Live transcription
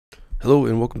Hello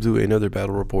and welcome to another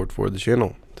battle report for the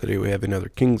channel. Today we have another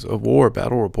Kings of War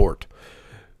battle report.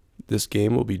 This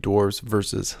game will be Dwarves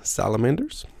versus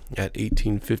Salamanders at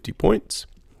 1850 points.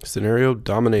 Scenario: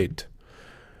 Dominate.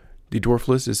 The Dwarf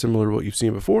list is similar to what you've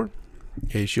seen before.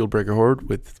 A Shieldbreaker Horde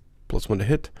with +1 to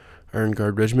hit, Iron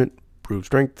Guard Regiment, Brute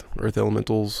Strength, Earth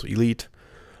Elementals, Elite,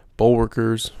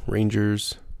 Bulwarkers,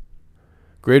 Rangers,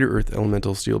 Greater Earth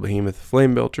Elemental, Steel Behemoth,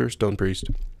 Flame Belcher, Stone Priest.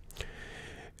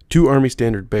 2 Army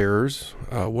Standard Bearers,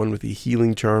 one with the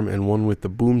Healing Charm and one with the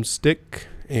Boomstick,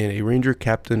 and a Ranger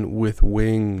Captain with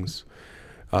Wings.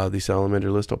 The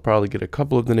Salamander list, I'll probably get a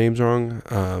couple of the names wrong.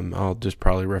 I'll just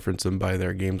probably reference them by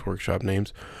their Games Workshop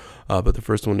names. But the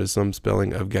first one is some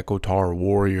spelling of Gecko-Tar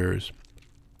Warriors.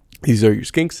 These are your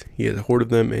skinks. He has a horde of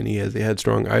them, and he has a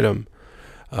headstrong item.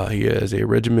 He has a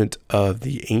regiment of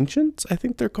the Ancients, I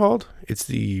think they're called. It's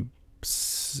the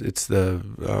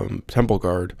Temple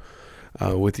Guard.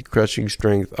 With the Crushing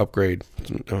Strength upgrade,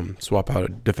 swap out a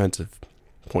defensive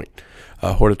point.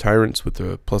 Horde of Tyrants with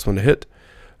the +1 to hit.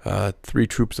 3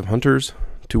 troops of Hunters,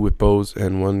 2 with bows,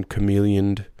 and 1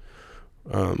 Chameleon,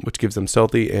 which gives them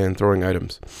stealthy and throwing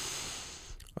items.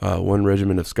 1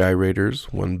 regiment of Sky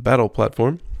Raiders, 1 battle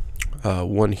platform,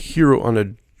 1 hero on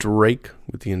a Drake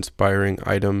with the inspiring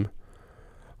item.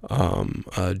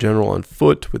 A general on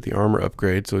foot with the armor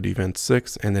upgrade, so defense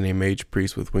 6, and then a mage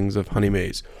priest with wings of honey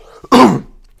maze.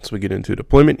 So we get into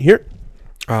deployment here.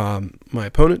 My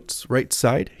opponent's right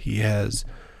side, he has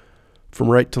from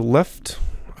right to left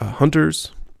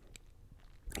hunters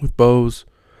with bows,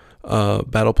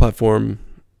 battle platform.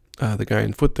 The guy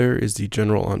on foot there is the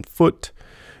general on foot.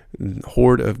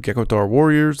 Horde of Gecko-Tar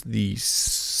Warriors. The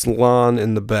Slan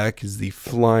in the back is the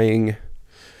flying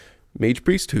mage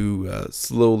priest who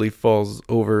slowly falls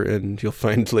over, and you'll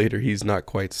find later he's not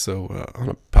quite so on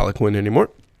a palanquin anymore.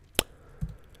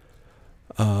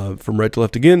 From right to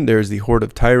left again, there's the horde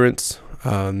of tyrants,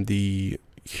 the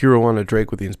hero on a Drake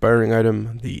with the inspiring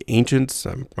item, the Ancients,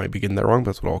 I might be getting that wrong,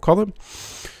 but that's what I'll call them,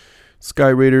 Sky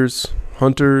Raiders,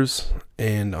 Hunters,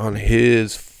 and on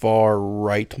his far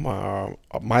right,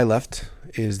 my left,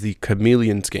 is the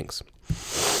Chameleon Skinks.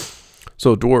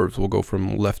 So Dwarves will go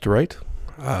from left to right.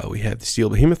 We have the Steel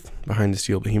Behemoth. Behind the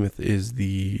Steel Behemoth is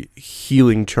the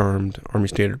Healing Charmed Army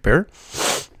Standard Bearer.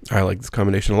 I like this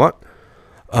combination a lot.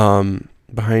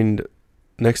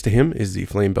 Next to him is the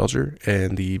Flame Belcher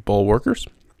and the Bulwarkers.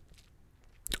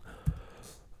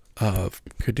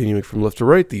 Continuing from left to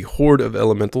right, the Horde of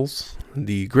Elementals,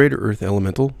 the Greater Earth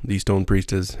Elemental, the Stone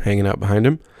Priest is hanging out behind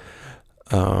him.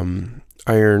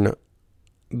 Iron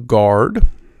Guard,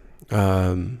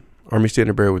 Army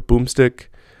Standard Bearer with Boomstick,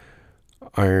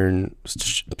 Iron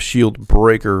Shield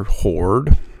Breaker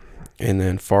Horde, and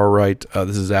then far right,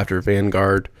 this is after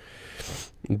Vanguard.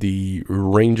 The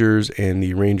Rangers and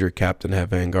the Ranger Captain have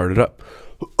Vanguarded up.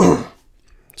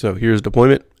 So here's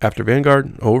deployment after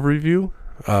Vanguard overview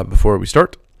before we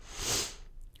start.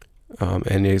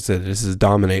 And as I said, this is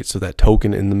Dominate, so that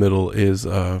token in the middle is,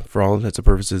 for all intents and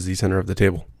purposes, the center of the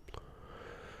table.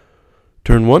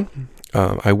 Turn 1,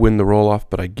 I win the roll-off,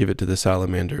 but I give it to the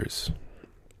Salamanders.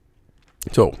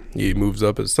 So he moves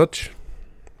up as such,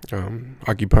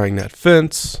 occupying that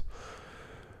fence,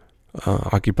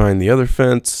 occupying the other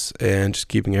fence, and just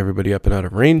keeping everybody up and out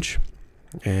of range.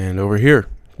 And over here,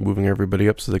 moving everybody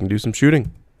up so they can do some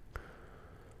shooting.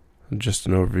 Just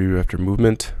an overview after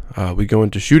movement. We go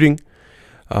into shooting.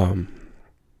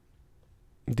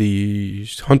 The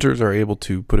Hunters are able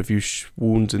to put a few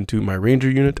wounds into my Ranger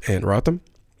unit and rot them.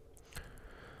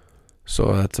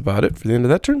 So that's about it for the end of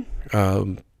that turn.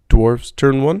 Dwarves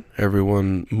turn 1.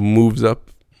 Everyone moves up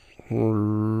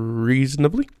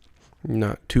reasonably,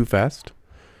 not too fast,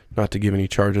 not to give any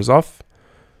charges off.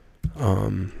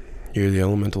 Here the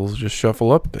elementals just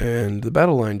shuffle up, and the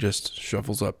battle line just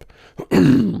shuffles up.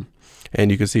 And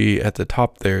you can see at the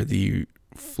top there, the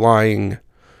flying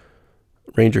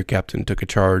Ranger Captain took a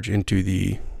charge into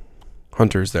the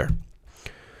Hunters there.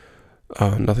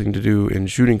 Nothing to do in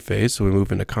shooting phase, so we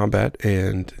move into combat,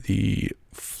 and the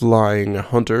flying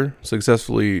Hunter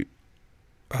successfully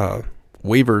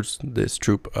wavers this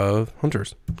troop of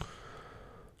Hunters.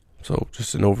 So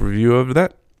just an overview of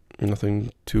that.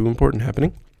 Nothing too important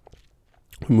happening.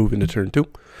 We move into turn 2.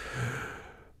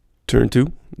 Turn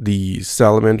 2, the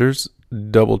Salamanders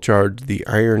double charge the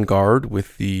Iron Guard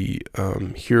with the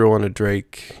hero on a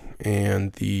Drake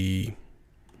and the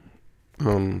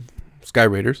Sky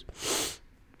Raiders.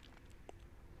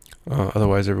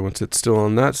 Otherwise, everyone sits still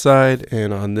on that side,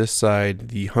 and on this side,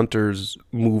 the Hunters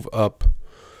move up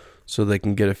so they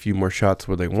can get a few more shots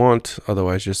where they want.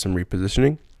 Otherwise, just some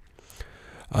repositioning.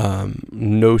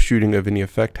 No shooting of any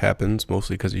effect happens,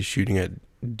 mostly because he's shooting at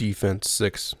defense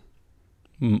 6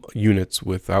 units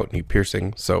without any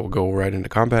piercing, so we'll go right into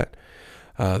combat.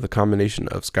 The combination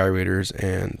of Sky Raiders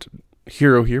and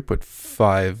Hero here put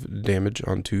 5 damage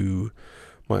onto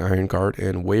my Iron Guard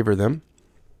and waver them.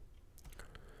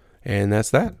 And that's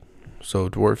that. So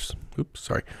Dwarfs,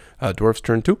 Dwarfs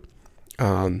turn 2.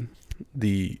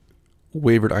 The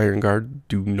wavered Iron Guard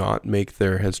do not make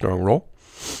their headstrong roll,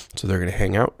 so they're going to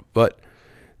hang out. But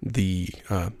the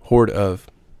horde of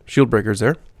shield breakers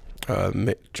there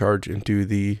charge into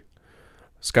the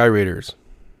Sky Raiders,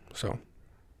 so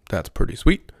that's pretty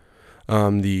sweet.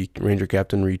 The Ranger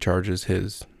Captain recharges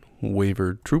his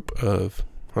wavered troop of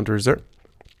hunters there.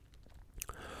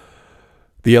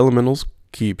 The Elementals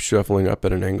keep shuffling up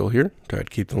at an angle here, try to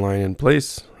keep the line in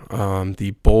place.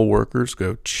 The Bulwarkers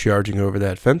go charging over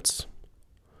that fence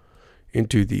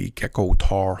into the Gecko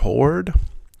Tar horde.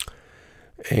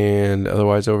 And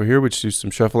otherwise over here, we just do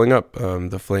some shuffling up.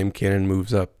 The Flame Cannon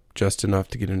moves up just enough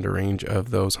to get into range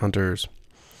of those hunters.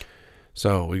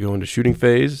 So we go into shooting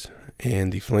phase,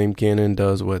 and the Flame Cannon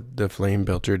does what the Flame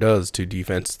Belcher does to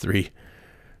defense 3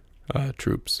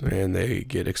 troops, and they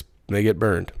get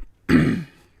burned.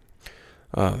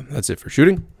 That's it for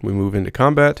shooting. We move into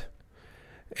combat,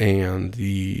 and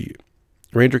the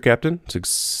Ranger Captain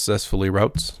successfully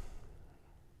routs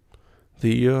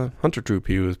the hunter troop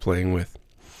he was playing with.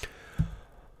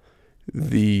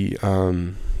 The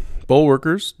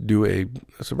Bulwarkers do a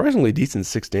surprisingly decent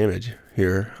 6 damage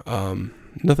here.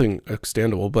 Nothing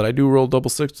extendable, but I do roll double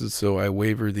 6s, so I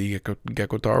waver the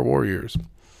Gecko-Tar warriors.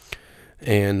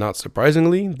 And not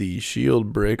surprisingly, the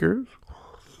shield breakers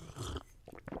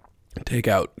take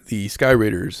out the Sky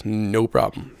Raiders, no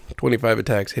problem. 25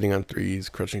 attacks, hitting on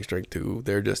 3s, crushing strength 2.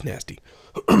 They're just nasty.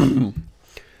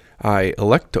 I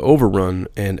elect to overrun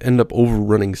and end up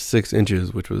overrunning 6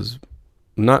 inches, which was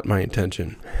not my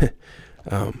intention.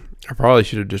 I probably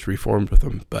should have just reformed with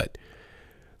them, but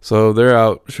so they're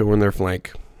out showing their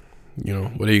flank. You know,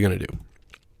 what are you going to do?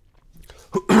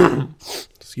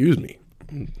 Excuse me.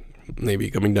 Maybe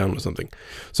coming down with something.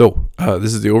 So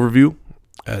this is the overview.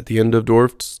 At the end of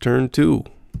Dwarfs turn 2,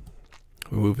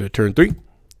 we move to turn 3.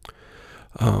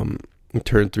 In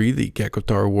turn 3, the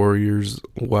Gecko-Tar warriors,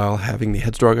 while having the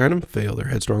headstrong item, fail their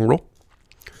headstrong roll.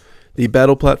 The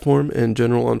battle platform and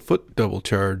general on foot double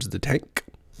charge the tank.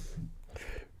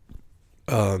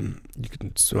 I'll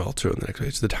show in the next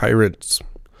page. The tyrants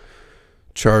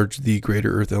charge the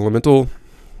greater earth elemental.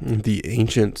 The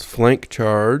ancients flank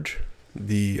charge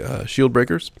the shield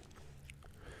breakers.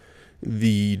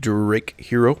 The Drake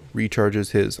hero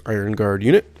recharges his Iron Guard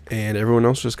unit, and everyone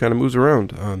else just kind of moves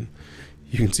around.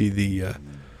 You can see the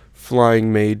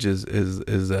flying mage is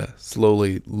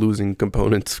slowly losing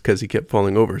components because he kept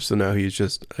falling over. So now he's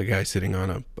just a guy sitting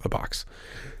on a box.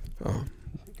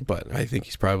 But I think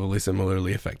he's probably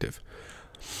similarly effective.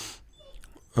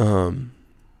 So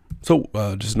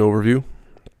just an overview.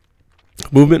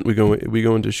 Movement, we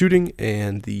go into shooting,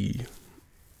 and the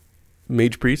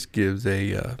mage priest gives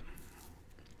a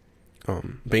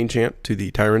Bane chant to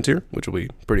the tyrants here, which will be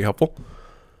pretty helpful.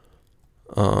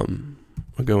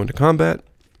 We'll go into combat.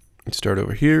 Start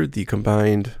over here. The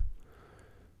combined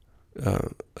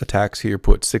attacks here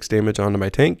put 6 damage onto my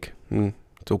tank.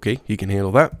 It's okay, he can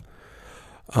handle that.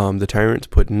 The tyrants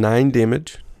put 9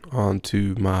 damage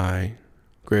onto my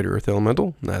greater earth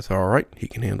elemental. That's alright, he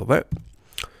can handle that.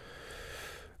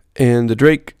 And the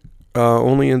Drake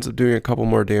only ends up doing a couple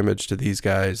more damage to these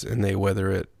guys, and they weather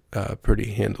it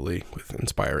pretty handily with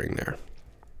inspiring there.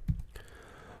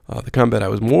 The combat I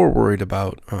was more worried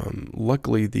about,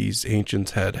 luckily these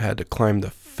ancients had to climb the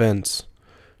fence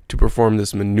to perform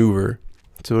this maneuver.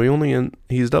 So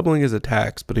he's doubling his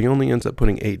attacks, but he only ends up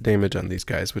putting 8 damage on these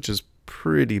guys, which is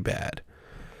pretty bad.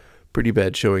 Pretty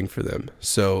bad showing for them.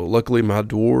 So luckily my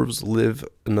dwarves live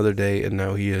another day, and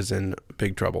now he is in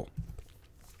big trouble.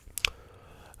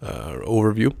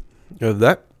 Overview of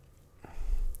that.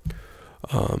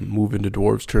 Move into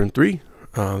dwarves turn 3.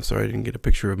 Sorry I didn't get a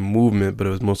picture of movement, but it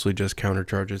was mostly just counter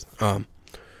charges. We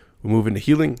move into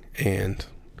healing, and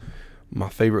my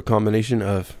favorite combination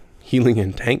of healing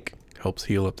and tank helps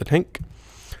heal up the tank.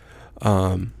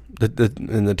 And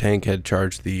the tank had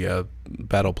charged the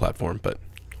battle platform, but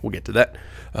we'll get to that.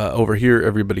 Over here,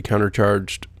 everybody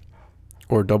countercharged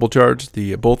or double charged.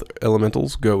 Both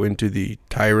elementals go into the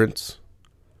tyrants.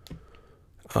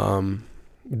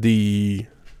 The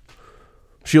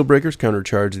shield breakers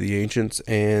countercharge the ancients,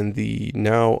 and the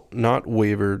now not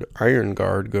wavered Iron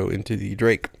Guard go into the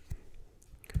Drake.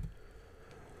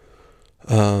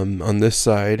 On this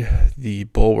side, the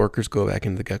bulwarkers go back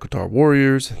into the Gecko-Tar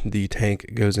warriors. The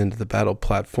tank goes into the battle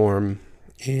platform,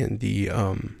 and the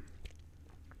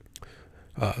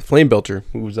Flame Belcher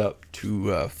moves up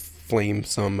to flame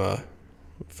some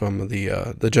from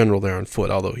the general there on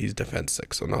foot, although he's defense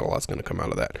 6, so not a lot's going to come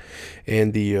out of that.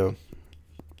 And the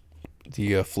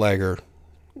flagger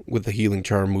with the healing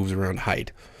charm moves around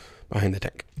hide behind the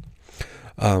tank.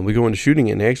 We go into shooting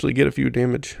and actually get a few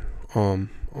damage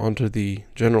onto the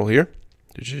general here,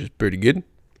 which is pretty good.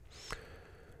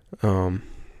 Go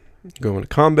into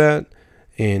combat,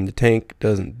 and the tank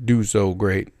doesn't do so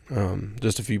great.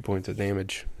 Just a few points of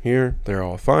damage here. They're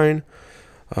all fine.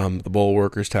 The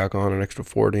bulwarkers tack on an extra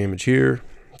 4 damage here.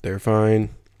 They're fine.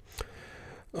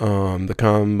 The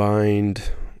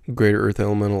combined greater earth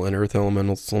elemental and earth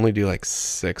elementals only do like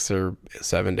 6 or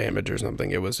 7 damage or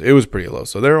something. It was pretty low,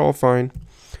 so they're all fine.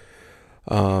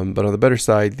 But on the better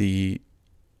side, the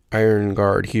Iron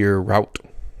Guard here rout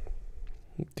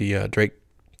the Drake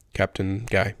captain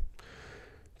guy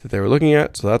that they were looking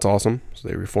at, so that's awesome. So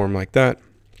they reform like that.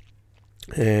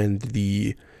 And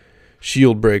the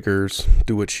shield breakers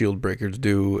do what shield breakers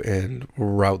do and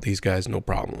rout these guys no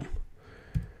problem.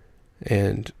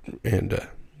 And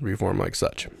reform like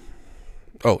such.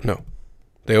 Oh no,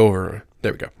 there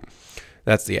we go.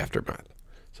 That's the aftermath.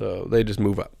 So they just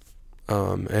move up.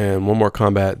 And one more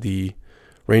combat, the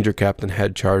Ranger captain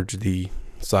had charged the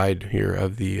side here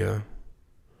of the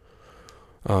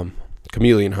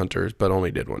chameleon hunters, but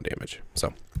only did 1 damage.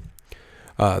 So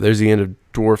there's the end of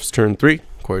Dwarfs turn 3.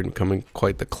 Coming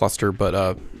quite the cluster, but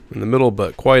in the middle,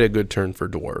 but quite a good turn for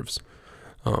Dwarves.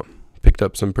 Picked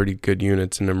up some pretty good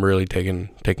units, and I'm really taking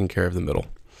care of the middle.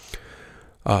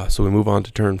 So we move on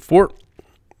to turn 4.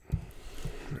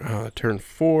 Turn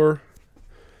 4.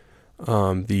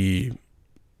 The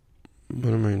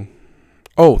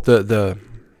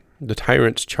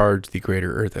tyrants charge the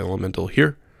greater earth elemental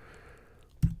here.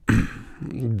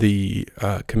 The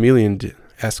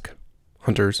chameleon-esque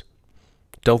hunters,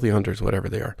 stealthy hunters, whatever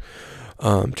they are,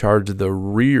 charge the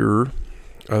rear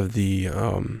of the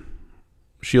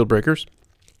shield breakers.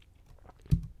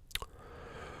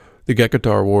 The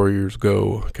Gekatar warriors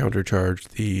go countercharge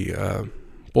the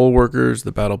bulwarkers.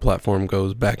 The battle platform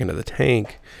goes back into the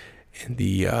tank, and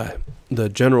the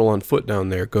general on foot down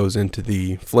there goes into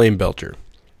the flame belcher.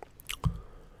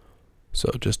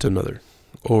 So just another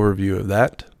overview of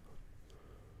that.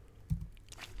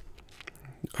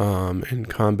 In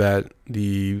combat,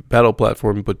 the battle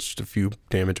platform puts just a few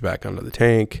damage back onto the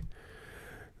tank.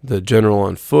 The general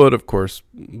on foot, of course,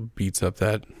 beats up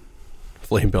that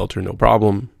flame belcher no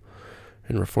problem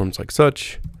and reforms like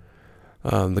such.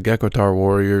 The Gekatar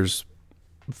warriors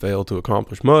fail to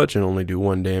accomplish much and only do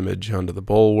 1 damage onto the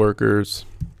bulwarkers.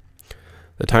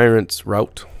 The tyrants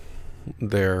rout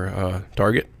their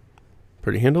target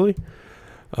pretty handily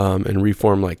and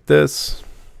reform like this.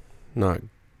 Not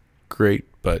great,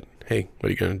 but hey, what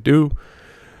are you going to do?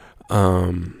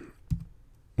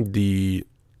 The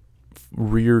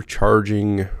rear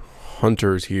charging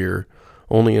hunters here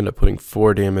only end up putting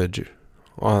 4 damage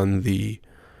on the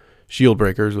shield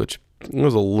breakers, which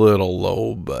was a little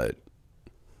low, but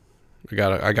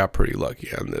I got pretty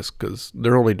lucky on this because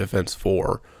they're only defense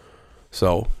 4.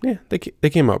 So yeah, they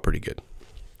came out pretty good.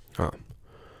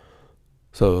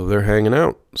 So they're hanging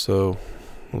out. So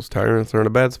those tyrants are in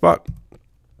a bad spot.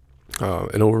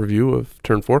 An overview of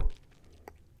turn 4.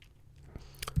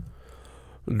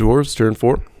 Dwarves turn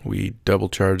 4. We double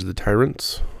charge the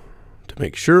tyrants to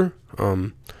make sure.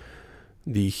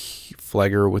 The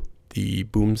flagger with the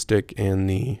boomstick and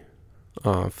the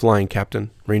flying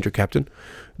captain, ranger captain,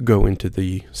 go into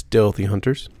the stealthy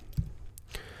hunters.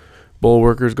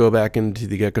 Bulwarkers go back into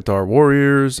the Gekatar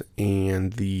warriors,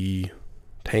 and the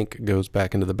tank goes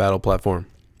back into the battle platform.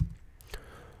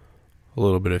 A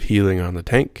little bit of healing on the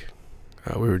tank.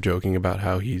 We were joking about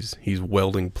how he's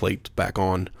welding plates back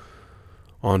onto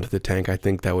the tank. I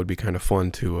think that would be kind of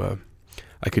fun to.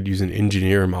 I could use an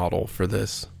engineer model for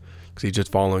this because he's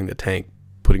just following the tank,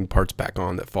 putting parts back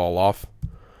on that fall off.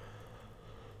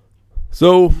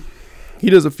 So he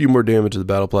does a few more damage to the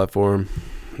battle platform.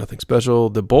 Nothing special.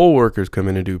 The bulwarkers come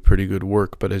in and do pretty good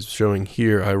work, but as showing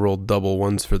here, I rolled double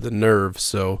 1s for the nerves.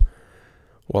 So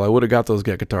while I would have got those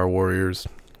Gekatar warriors,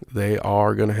 they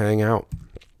are going to hang out.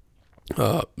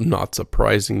 Not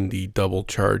surprising, the double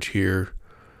charge here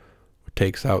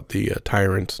takes out the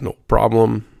tyrants, no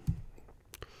problem.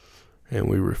 And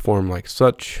we reform like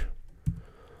such.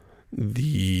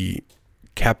 The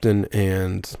captain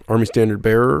and army standard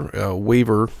bearer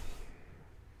waver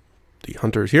the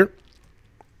hunters here.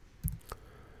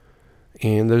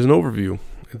 And there's an overview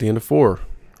at the end of 4.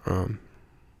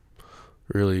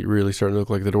 Really starting to look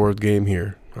like the Dwarves game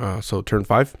here. So turn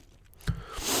 5.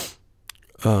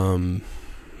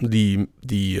 The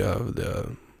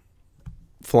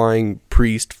flying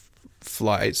priest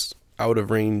flies out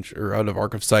of range or out of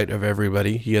arc of sight of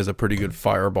everybody. He has a pretty good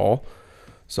fireball,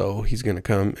 so he's going to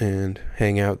come and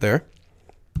hang out there.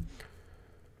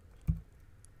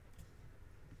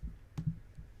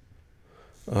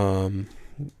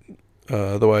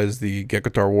 Otherwise, the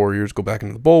Gekatar warriors go back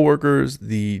into the bulwarkers.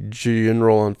 The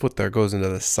general on foot there goes into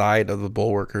the side of the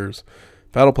bulwarkers.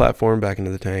 Battle platform back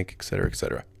into the tank, etc.,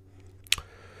 etc.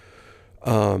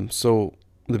 So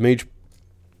the mage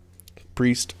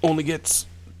priest only gets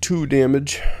 2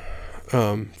 damage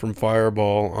from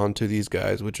fireball onto these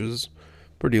guys, which is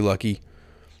pretty lucky.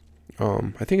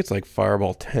 I think it's like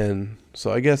fireball 10,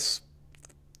 so I guess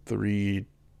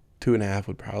 2.5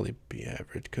 would probably be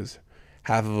average, because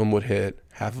half of them would hit,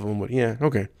 half of them would, yeah,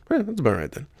 okay, that's about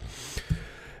right then.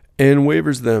 And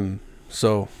wavers them,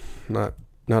 so not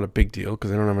a big deal, because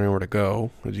they don't have anywhere to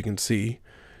go, as you can see.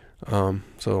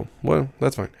 So, well,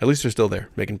 that's fine. At least they're still there,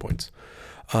 making points.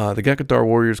 The Gekatar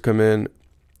warriors come in.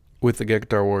 With the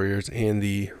Gekatar warriors and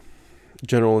the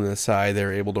general on the side,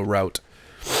 they're able to rout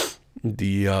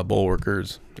the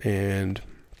bulwarkers and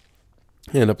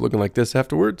end up looking like this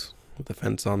afterwards, with the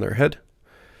fence on their head.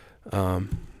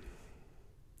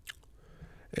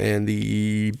 And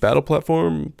the battle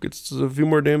platform gets a few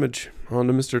more damage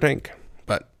onto Mr. Tank,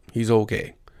 but he's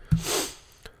okay.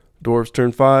 Dwarves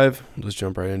turn 5. Let's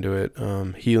jump right into it.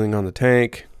 Healing on the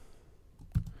tank.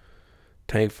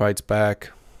 Tank fights back.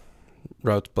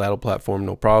 Routes battle platform,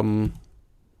 no problem.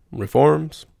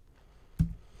 Reforms.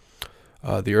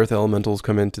 The earth elementals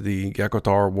come into the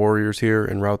Gekatar warriors here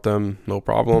and route them, no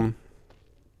problem.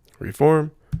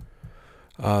 Reform.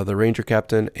 The ranger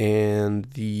captain and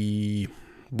the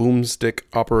boomstick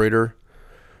operator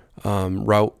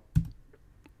route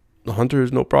the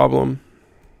hunters, no problem.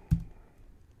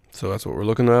 So that's what we're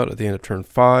looking at the end of turn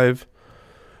 5.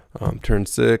 Turn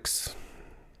 6,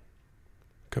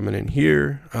 coming in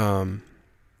here.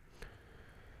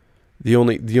 The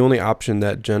only option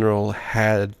that general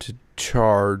had to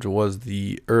charge was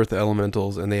the earth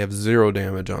elementals, and they have 0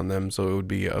 damage on them, so it would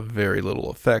be a very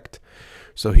little effect.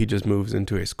 So he just moves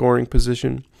into a scoring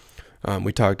position.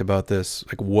 We talked about this,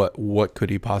 like what could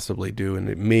he possibly do,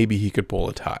 and maybe he could pull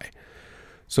a tie.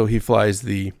 So he flies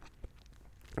the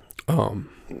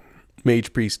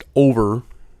mage priest over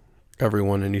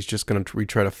everyone, and he's just going to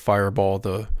try to fireball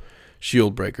the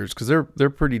shield breakers, because they're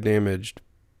pretty damaged,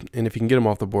 and if you can get them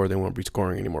off the board, they won't be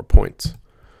scoring any more points.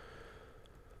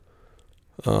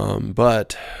 Just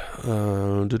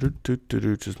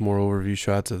more overview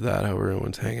shots of that, how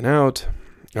everyone's hanging out.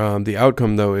 The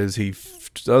outcome, though, is he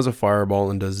does a fireball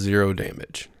and does 0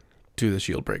 damage to the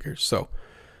shield breakers. So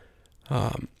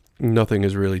nothing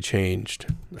has really changed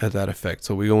at that effect.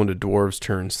 So we go into Dwarves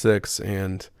turn 6,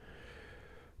 and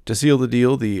to seal the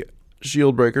deal, the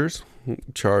shield breakers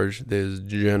charge this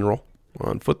general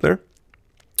on foot there.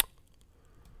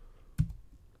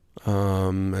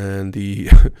 And the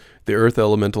earth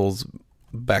elementals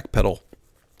backpedal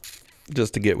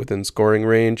just to get within scoring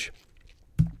range.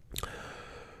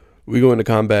 We go into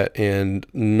combat, and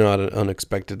not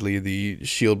unexpectedly, the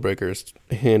shield breakers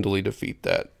handily defeat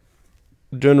that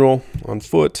general on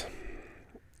foot,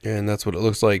 and that's what it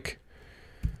looks like.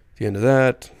 The end of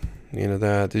that, the end of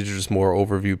that. These are just more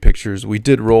overview pictures. We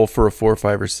did roll for a 4,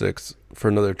 5, or 6 for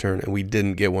another turn, and we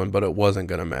didn't get one, but it wasn't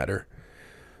going to matter.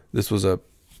 This was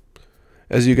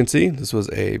as you can see, this was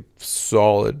a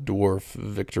solid dwarf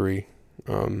victory.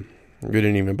 We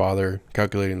didn't even bother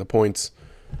calculating the points.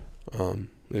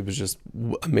 It was just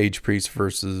a mage priest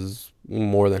versus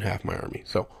more than half my army.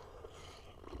 So,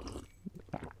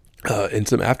 in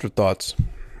some afterthoughts,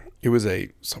 it was a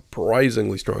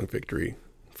surprisingly strong victory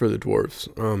for the dwarves.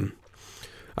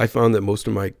 I found that most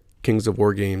of my Kings of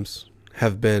War games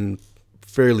have been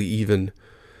fairly even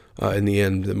in the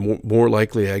end. The more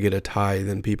likely I get a tie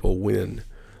than people win.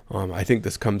 I think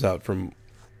this comes out from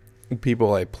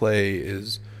people I play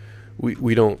is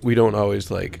we don't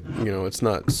always, like, it's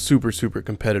not super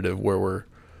competitive where we're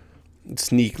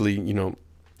sneakily,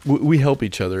 we help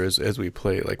each other as we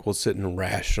play. Like, we'll sit and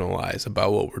rationalize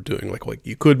about what we're doing. Like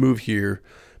you could move here,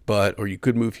 or you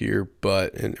could move here,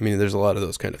 and I mean, there's a lot of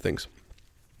those kind of things.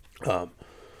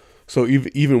 So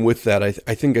even with that, I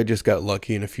think I just got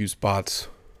lucky in a few spots.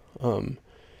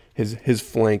 His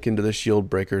flank into the shield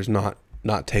breakers not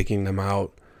taking them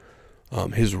out.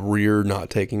 His rear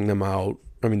not taking them out.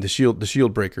 I mean, the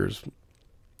shield breakers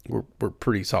were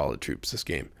pretty solid troops this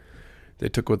game. They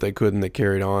took what they could and they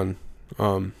carried on.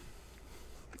 All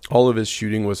of his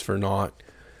shooting was for naught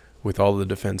with all the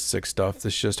defense 6 stuff.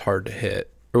 That's just hard to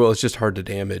hit. Or, well, it's just hard to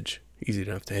damage. Easy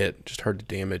enough to hit, just hard to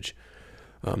damage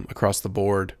across the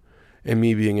board. And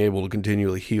me being able to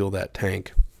continually heal that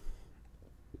tank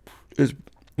is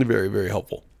very, very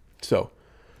helpful. So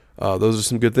those are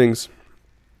some good things.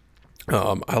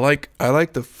 I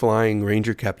like the flying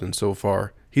ranger captain so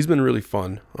far. He's been really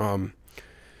fun.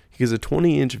 He has a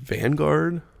 20-inch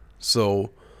Vanguard, so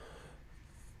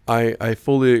I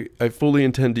fully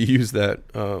intend to use that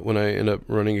when I end up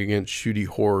running against shooty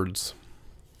hordes.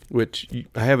 Which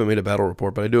I haven't made a battle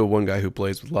report, but I do have one guy who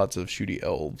plays with lots of shooty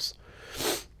elves.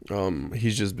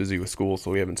 He's just busy with school, so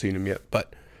we haven't seen him yet.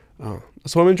 But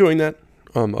so I'm enjoying that.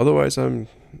 Otherwise, I'm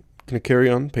gonna carry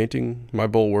on painting my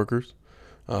bulwarkers.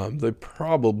 They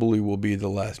probably will be the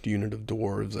last unit of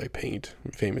dwarves I paint.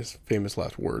 Famous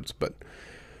last words. But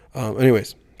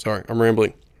anyways, sorry, I'm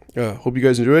rambling. Hope you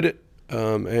guys enjoyed it.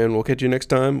 And we'll catch you next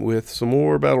time with some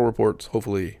more battle reports,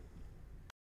 hopefully.